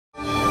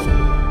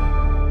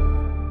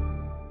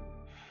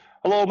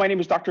Hello, my name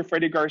is Dr.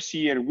 Freddie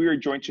Garcia, and we are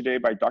joined today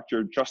by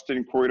Dr.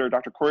 Justin Kreuter.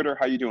 Dr. Kreuter,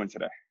 how are you doing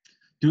today?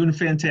 Doing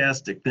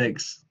fantastic,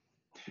 thanks.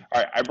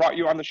 All right, I brought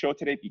you on the show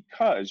today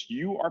because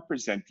you are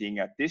presenting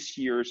at this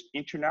year's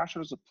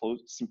International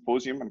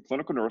Symposium on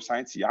Clinical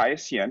Neuroscience, the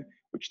ISCN,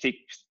 which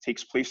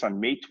takes place on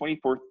May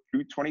 24th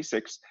through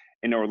 26th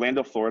in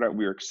Orlando, Florida.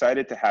 We're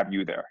excited to have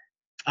you there.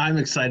 I'm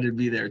excited to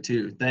be there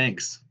too.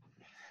 Thanks.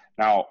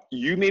 Now,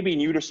 you may be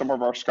new to some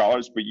of our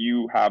scholars, but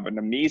you have an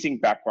amazing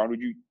background.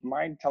 Would you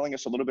mind telling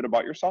us a little bit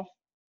about yourself?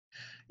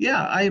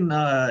 Yeah, I'm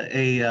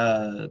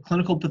a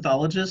clinical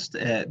pathologist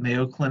at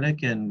Mayo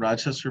Clinic in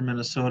Rochester,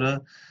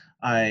 Minnesota.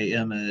 I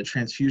am a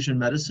transfusion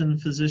medicine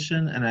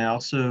physician, and I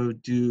also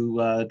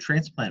do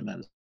transplant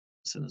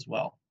medicine as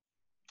well.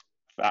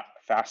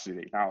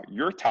 Fascinating. Now,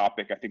 your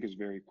topic I think is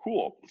very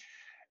cool.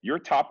 Your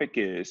topic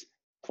is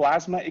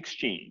plasma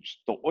exchange,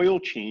 the oil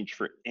change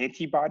for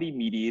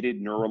antibody-mediated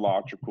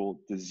neurological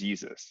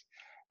diseases.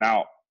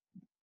 Now,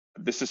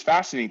 this is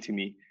fascinating to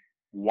me.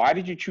 Why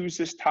did you choose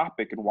this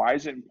topic, and why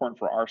is it important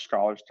for our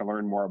scholars to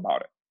learn more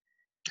about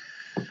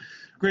it?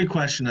 Great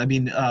question. I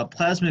mean,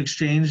 plasma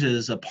exchange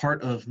is a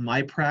part of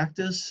my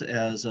practice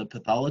as a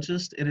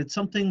pathologist, and it's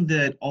something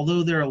that,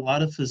 although there are a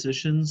lot of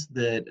physicians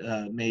that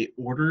may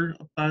order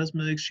a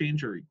plasma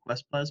exchange or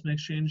request plasma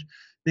exchange,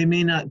 they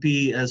may not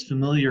be as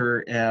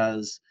familiar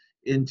as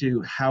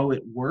into how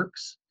it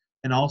works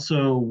and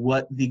also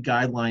what the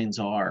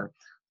guidelines are.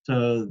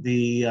 So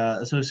the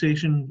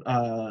Association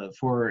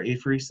for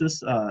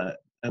Apheresis,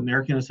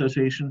 American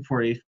Association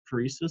for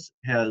Apheresis,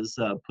 has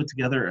put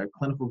together a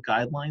clinical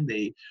guideline.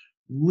 They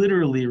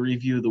literally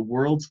review the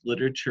world's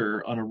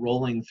literature on a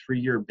rolling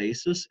 3-year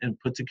basis and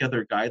put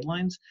together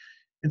guidelines.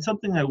 And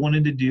something I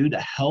wanted to do to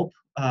help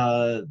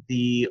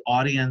the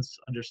audience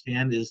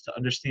understand is to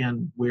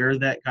understand where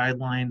that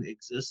guideline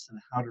exists and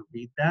how to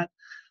read that,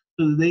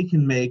 so that they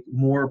can make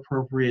more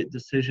appropriate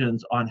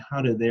decisions on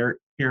how to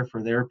care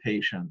for their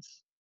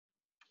patients.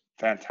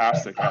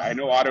 Fantastic. I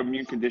know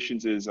autoimmune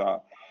conditions is a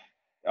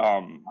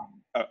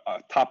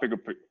topic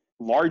of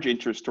large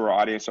interest to our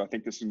audience, so I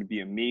think this is going to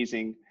be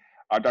amazing.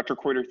 Dr.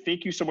 Kreuter,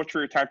 thank you so much for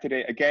your time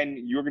today.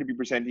 Again, you're going to be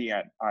presenting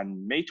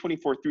on May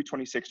 24th through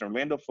 26th in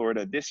Orlando,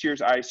 Florida, this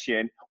year's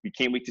ISCN. We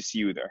can't wait to see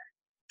you there.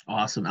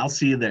 Awesome. I'll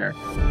see you there.